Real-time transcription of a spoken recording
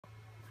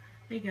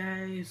Hey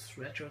guys,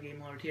 Retro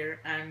Game Lord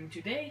here, and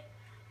today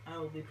I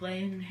will be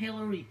playing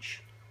Halo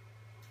Reach.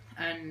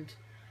 And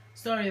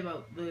sorry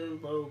about the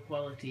low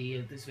quality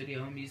of this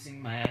video. I'm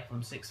using my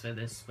iPhone 6 for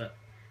this, but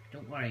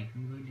don't worry,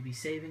 I'm going to be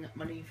saving up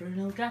money for an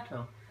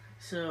Elgato.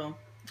 So,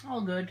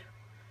 all good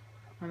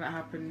when that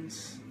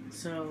happens.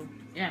 So,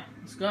 yeah,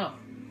 let's go.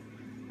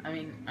 I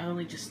mean, I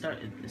only just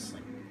started this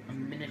like a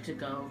minute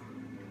ago.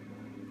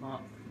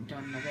 Got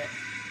done with it.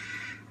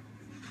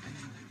 And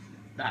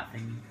that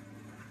thing.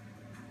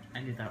 I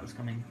knew that was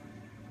coming.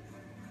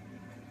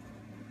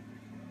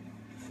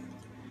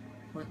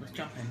 Pointless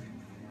jumping.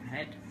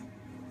 Ahead.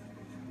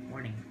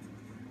 Warning.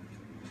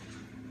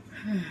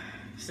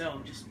 So,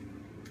 just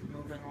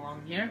moving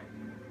along here.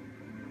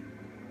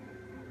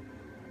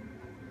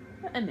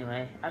 But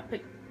anyway, I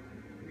picked...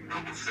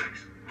 Noble 6,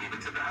 move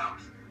into the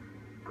house.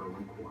 Go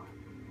in quiet.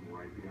 I'm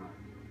right behind.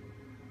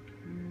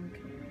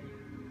 Okay.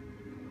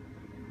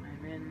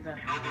 I'm in the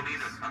Noble leader,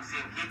 house. I'm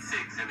seeing heat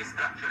sinks in the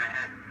structure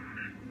ahead.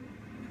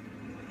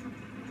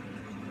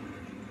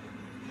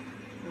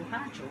 Oh,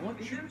 hi,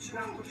 George.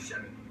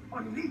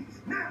 On your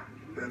knees, now!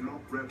 They're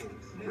not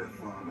rebels, they're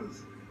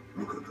farmers.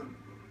 Look at them.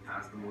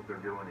 Ask them what they're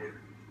doing here.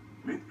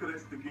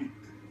 Mittelste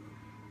gibt.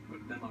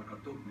 Nämä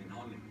katsovat min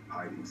hallin.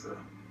 Hiding, sir.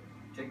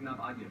 Tegnat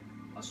agen,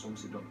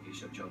 assumpsidon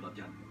isha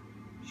chaudatjan.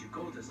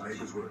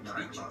 Neighbors were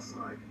attacked last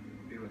night.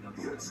 He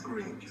had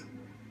screams.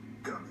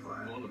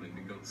 Gunfire.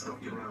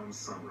 Stopped around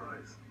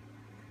sunrise.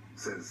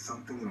 Says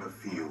something in the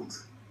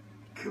fields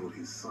killed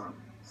his son.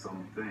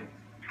 Something.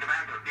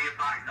 Commander, be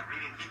advised, I'm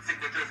reading heat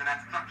signatures in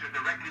that structure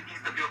directly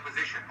east of your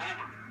position.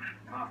 Over.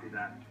 Copy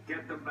that.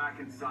 Get them back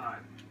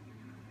inside.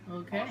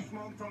 Okay,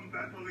 Smoke from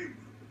that belief.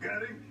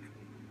 Getting?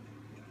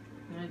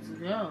 let's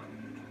go.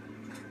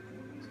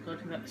 Let's go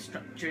to that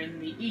structure in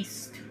the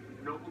east.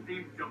 Noble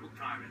team, double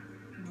timing.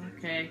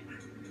 Okay,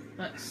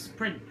 let's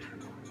sprint.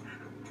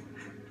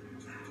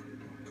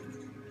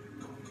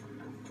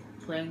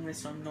 Playing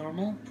this on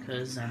normal,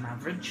 because I'm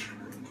average.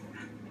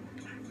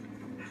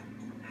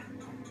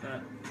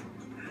 But,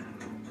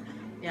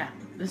 yeah,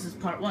 this is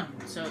part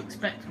 1, so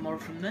expect more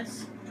from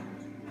this.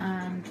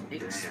 And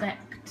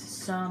expect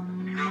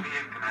some Fill me in,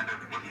 Commander.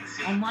 What do you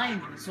see?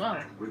 online as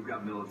well. We've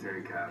got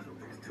military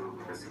casualties, 2 of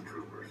the missing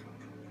troopers.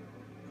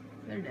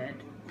 They're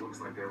dead. Looks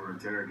like they were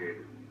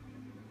interrogated.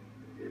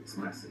 It's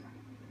messy.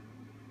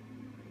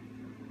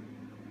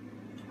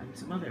 And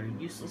some other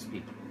useless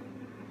people.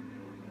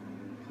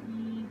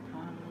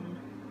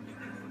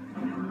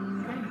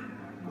 Okay,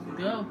 let's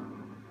go.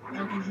 I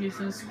can use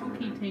some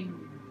spooky things.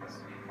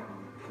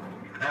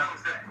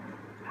 How's that?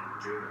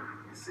 Judah,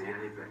 you see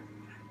anything?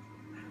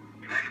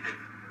 Negative.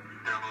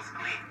 Thermal's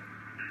clean.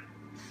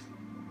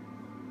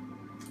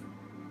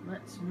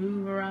 Let's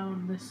move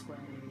around this way.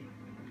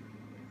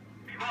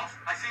 Boss,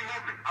 I see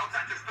movement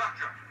outside your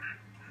structure.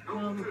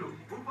 Noble 2,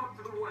 move up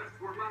to the west.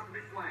 We're about to be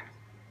flanked.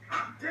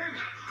 Huh? Damn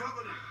it!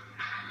 Cover them.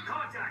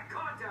 Contact!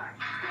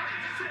 Contact!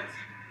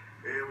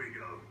 Here we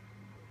go.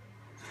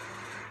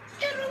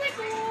 Here we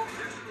go!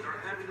 They're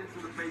headed into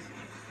the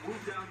basement.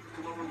 Move down to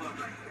the lower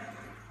level.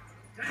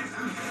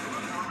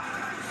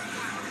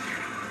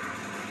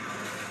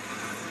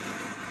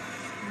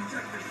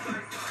 Check this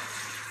site.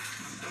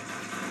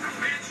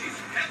 Banshees,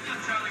 head to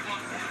Charlie 1.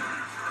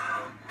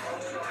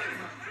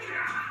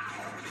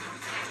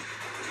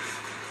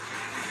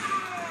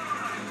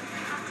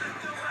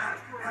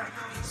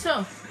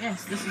 So,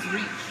 yes, this is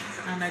Reach,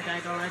 and I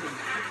died already.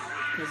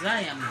 Because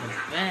I am the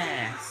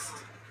best.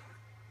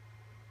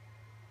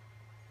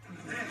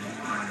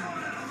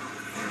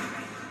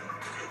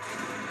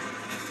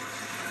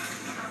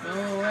 Go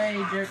away,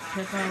 dirt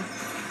pickle.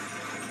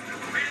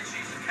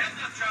 Banshees, head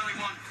to Charlie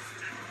 1.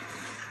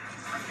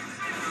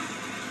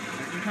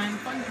 Fun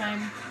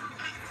time.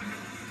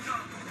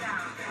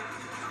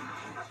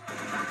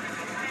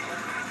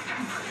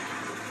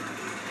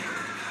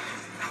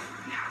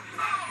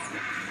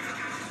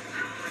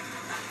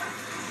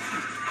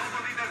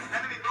 Noble leader,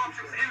 enemy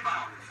dropships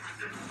inbound.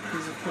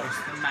 Because of course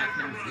the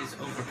Magnum is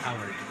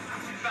overpowered.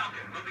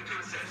 Falcon, moving to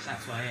assist.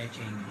 That's why I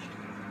changed.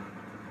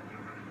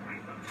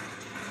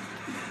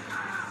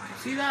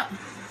 See that?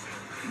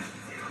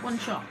 One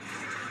shot.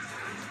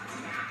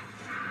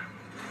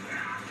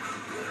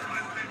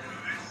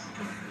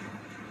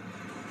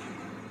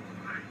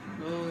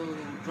 Oh,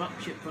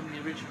 dropship from the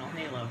original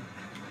Halo.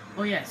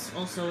 Oh yes,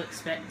 also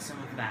expect some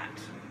of that.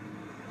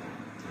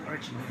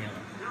 Original Halo.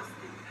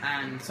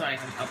 And sorry I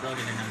haven't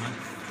uploaded in a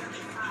month.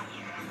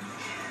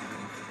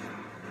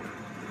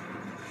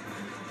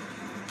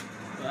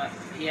 But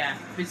yeah,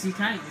 busy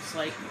times,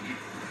 like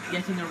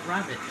getting a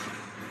rabbit.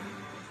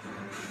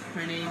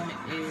 Her name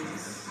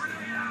is...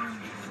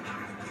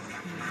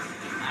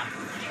 I've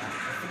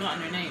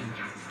forgotten her name.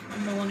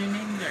 I'm the one who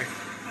named her.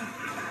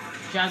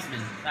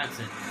 Jasmine, that's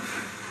it.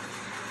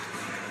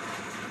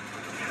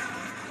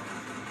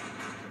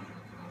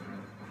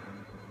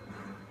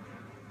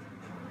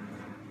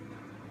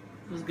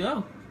 Let's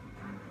go.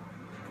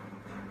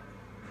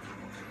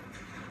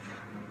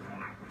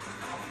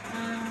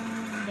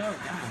 And go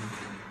down.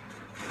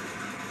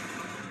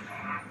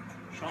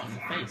 Shot in the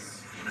face.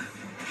 Nice.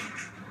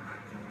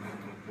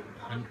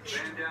 Punch.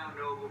 Stand down,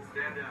 Noble.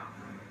 Stand down.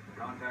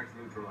 Contacts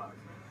neutralized.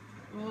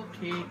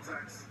 Okay.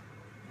 Contacts.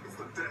 It's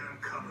the damn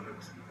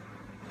Covenant.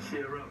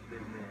 Cheer up,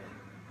 big man.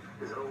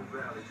 This whole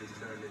valley just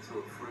turned into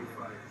a free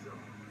fire zone.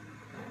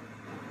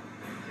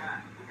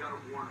 Cat, we gotta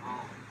warn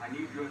home. I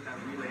need you at that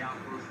relay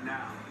outpost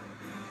now.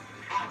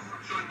 Boss,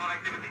 I'm showing more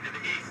activity to the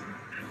east.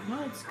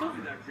 Well, let's go.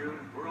 Copy that, June.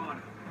 We're on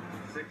it.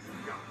 6,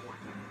 you got point.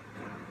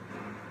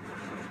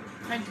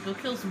 Time to go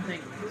kill some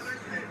things.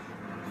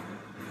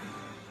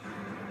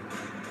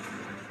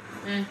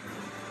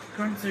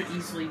 Grunts are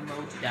easily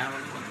mowed down.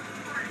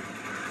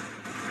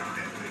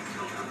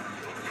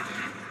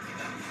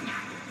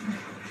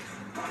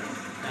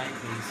 Die,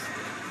 please.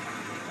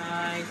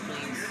 Die,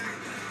 please.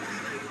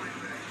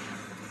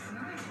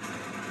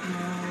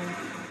 No.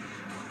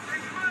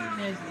 You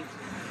guys need to...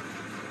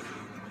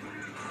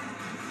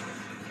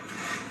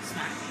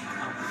 Smack.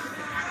 Oh.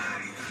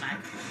 Smack.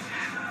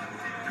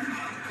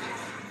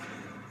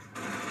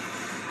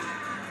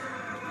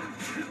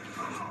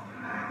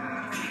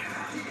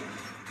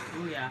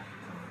 Oh yeah.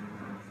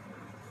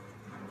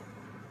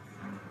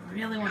 I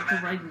really want to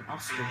ride an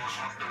ostrich.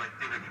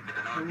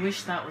 I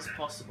wish that was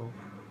possible.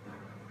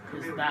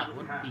 Because that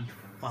would be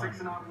fun. 6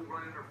 and I will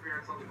run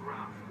interference on the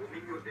ground. We'll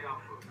meet you at the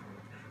outpost.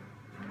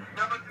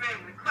 Number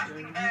 3,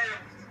 requesting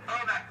aerials.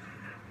 Over.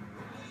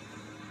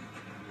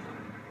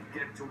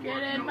 Get to work,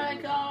 Get in my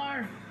Noble.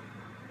 car!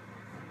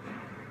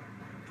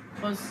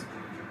 Was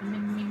I'm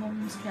in my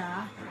mom's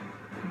car.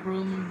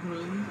 Broom,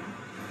 broom.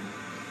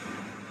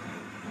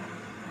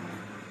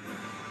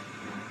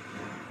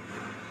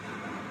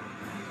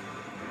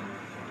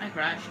 I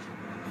crashed.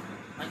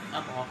 Like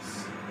a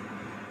boss.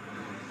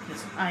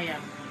 Because I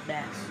am the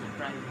best at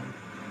driving.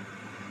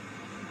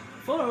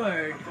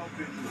 Forward!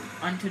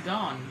 Unto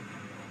dawn.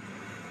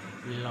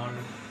 Lol.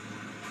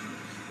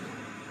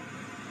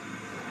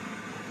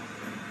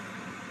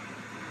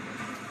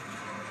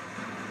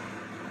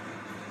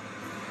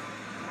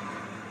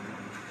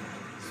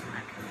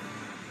 Smack.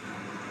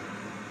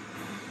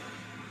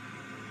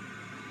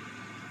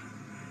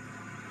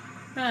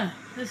 Ah,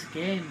 this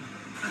game.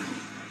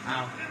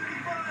 Ow.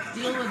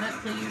 Deal with it,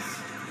 please.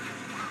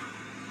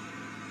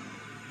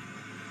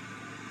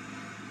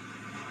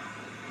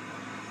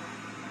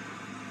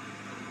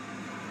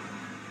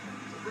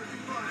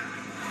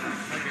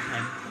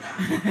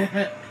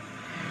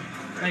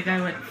 Like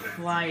I went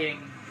flying.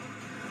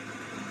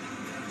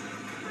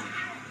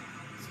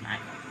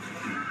 Smack.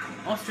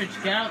 Ostrich,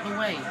 get out of the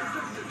way.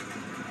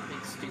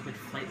 Big stupid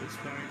flightless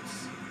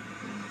birds.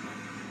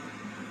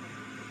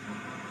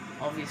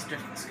 Obvious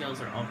drift skills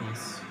are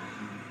obvious.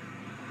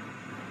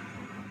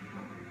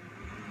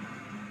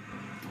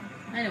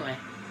 Anyway,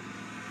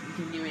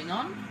 continuing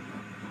on.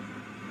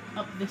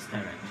 Up this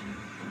direction.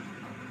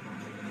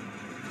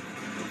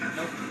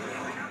 Nope.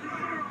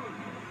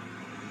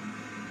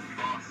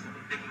 Boss,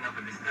 picking up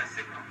a distress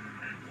signal.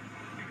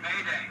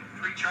 Mayday,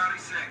 3 Charlie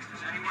 6.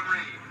 Does anyone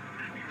read?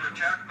 We were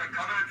attacked by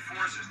Covenant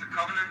forces. The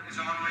Covenant is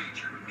on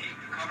reach. I repeat,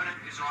 the Covenant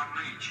is on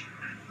reach.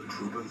 The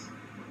troopers.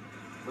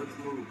 Let's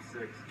move,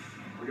 6.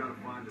 We gotta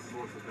find the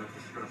source of that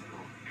distress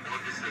call. No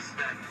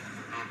disrespect.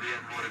 There'll be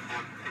more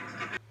important things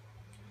to do.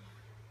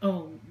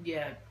 Oh,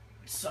 yeah.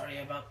 Sorry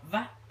about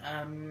that.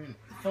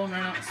 Phone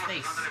ran out of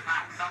space. Under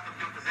attack, south of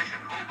your position.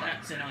 Over.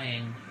 That's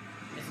annoying,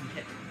 isn't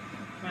it?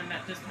 When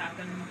that just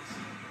happened.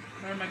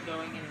 Where am I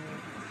going anyway?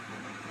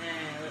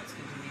 Let's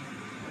continue.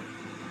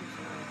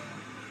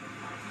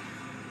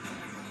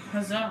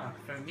 Huzzah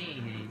for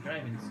me,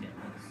 driving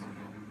skills.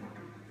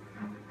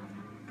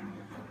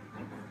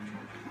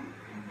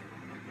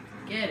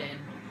 Get in,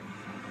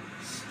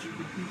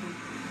 stupid people.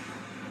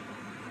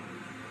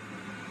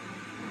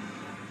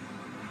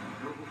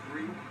 Noble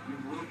 3,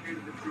 you've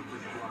located the trooper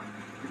squad.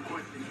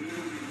 Request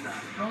immediate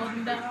back. Hold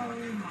them down.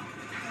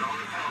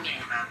 Solid copy,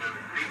 Commander.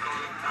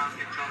 Recall of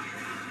target Charlie.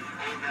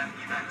 Hold that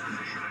evac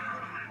position.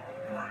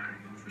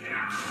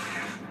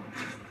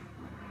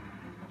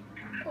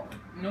 Oh,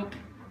 nope.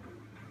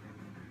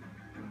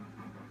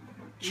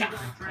 Evac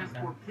Cha.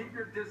 transport, keep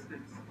your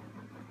distance.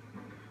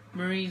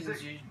 Marines,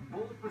 6, you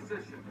hold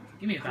position.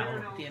 give me a Clear battle,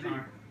 an LZ.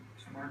 DMR.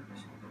 Smart.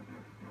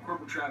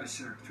 Corporal Travis,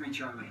 sir. 3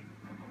 Charlie.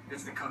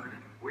 It's the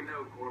Covenant. We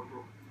know,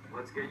 Corporal.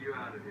 Let's get you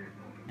out of here.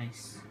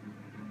 Nice.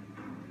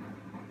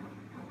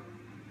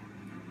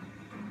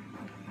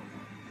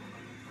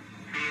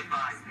 Be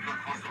advised, you got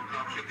hostile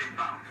dropship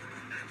inbound.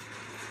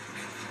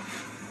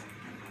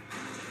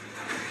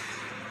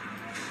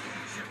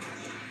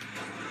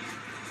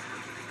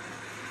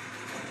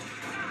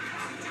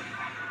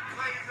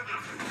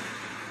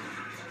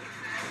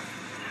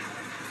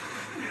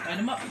 Light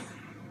him up.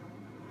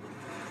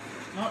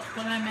 Not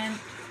what I meant.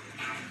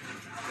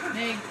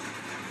 Meg.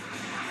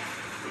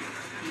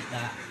 Eat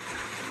that.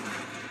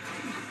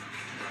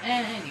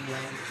 And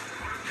anyway.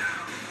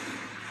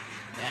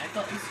 Yeah, I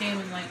got this game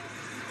in like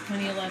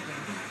 2011.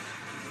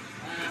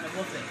 And I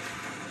loved it.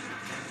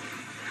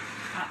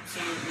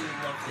 Absolutely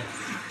loved it.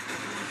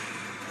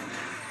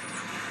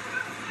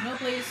 No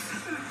please.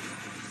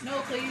 No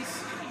please.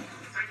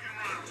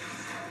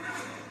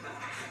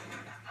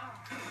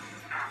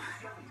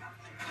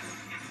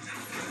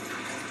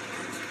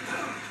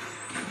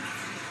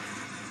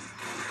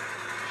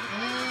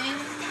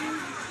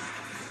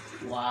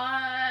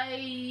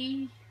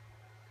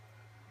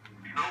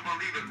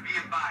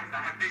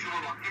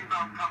 visual on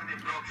inbound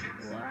Covenant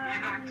dropships.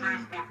 Evac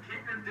transport,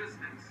 keep your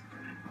distance.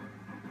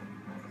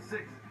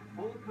 6,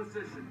 hold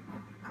position.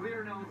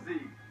 Clear an LZ.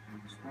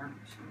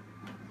 Spartans.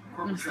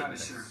 Corporal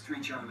Travis, sir.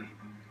 3 Charlie.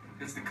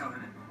 It's the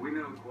Covenant. We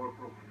know,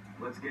 Corporal.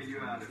 Let's get you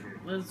out of here.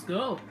 Let's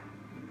go.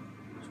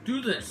 Let's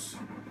do this.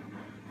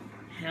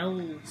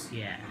 Hells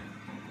yeah.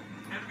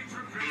 Be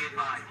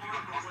advised, you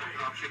got hostile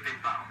dropship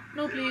inbound.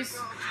 No, please.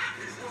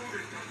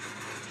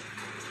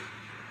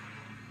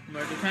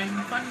 Murder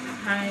time, fun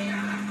time.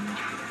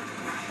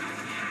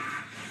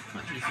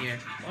 What is here?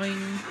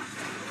 Boing.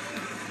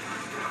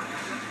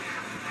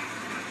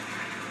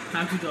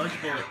 How to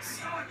dodge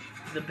bullets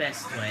the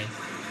best way.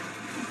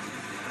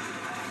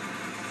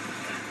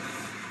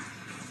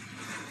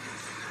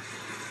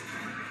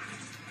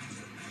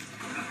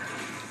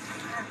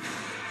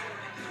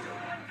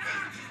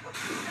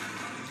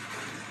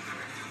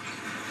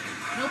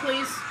 No,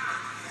 please.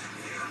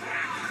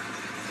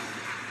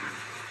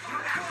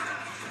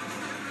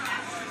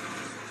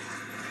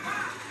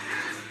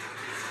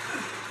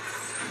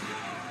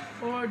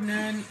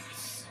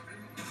 Ordnance.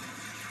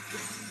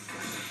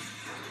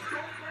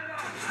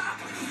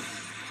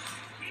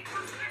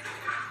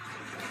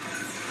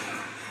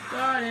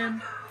 Got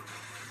him.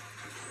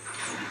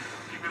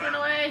 Run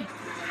away.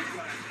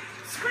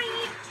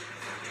 Scream.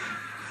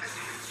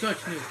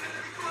 George, move.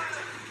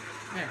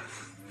 There.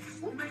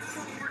 We'll make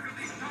short work of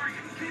these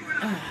targets. Keep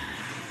it up.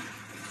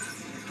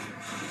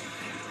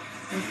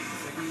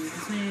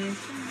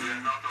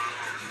 We're not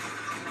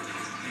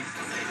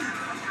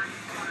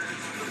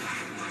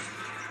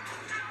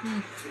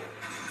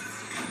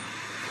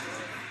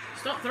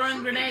Stop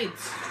throwing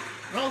grenades,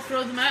 or I'll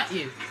throw them at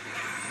you.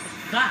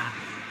 That.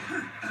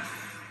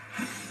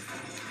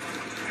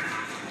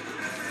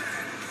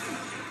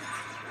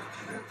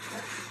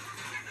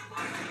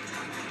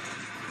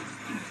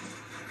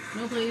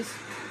 No, please.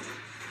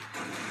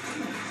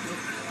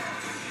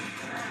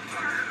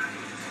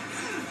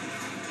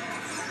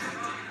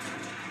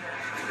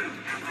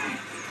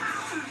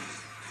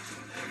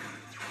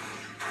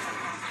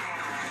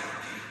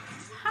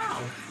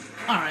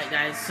 Alright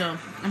guys, so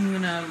I'm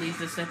gonna leave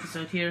this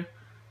episode here.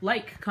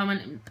 Like,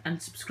 comment,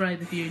 and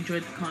subscribe if you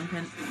enjoyed the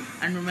content.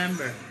 And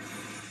remember,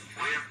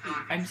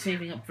 I'm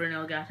saving up for an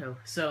Elgato,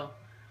 so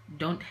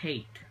don't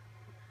hate.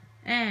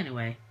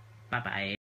 Anyway, bye-bye.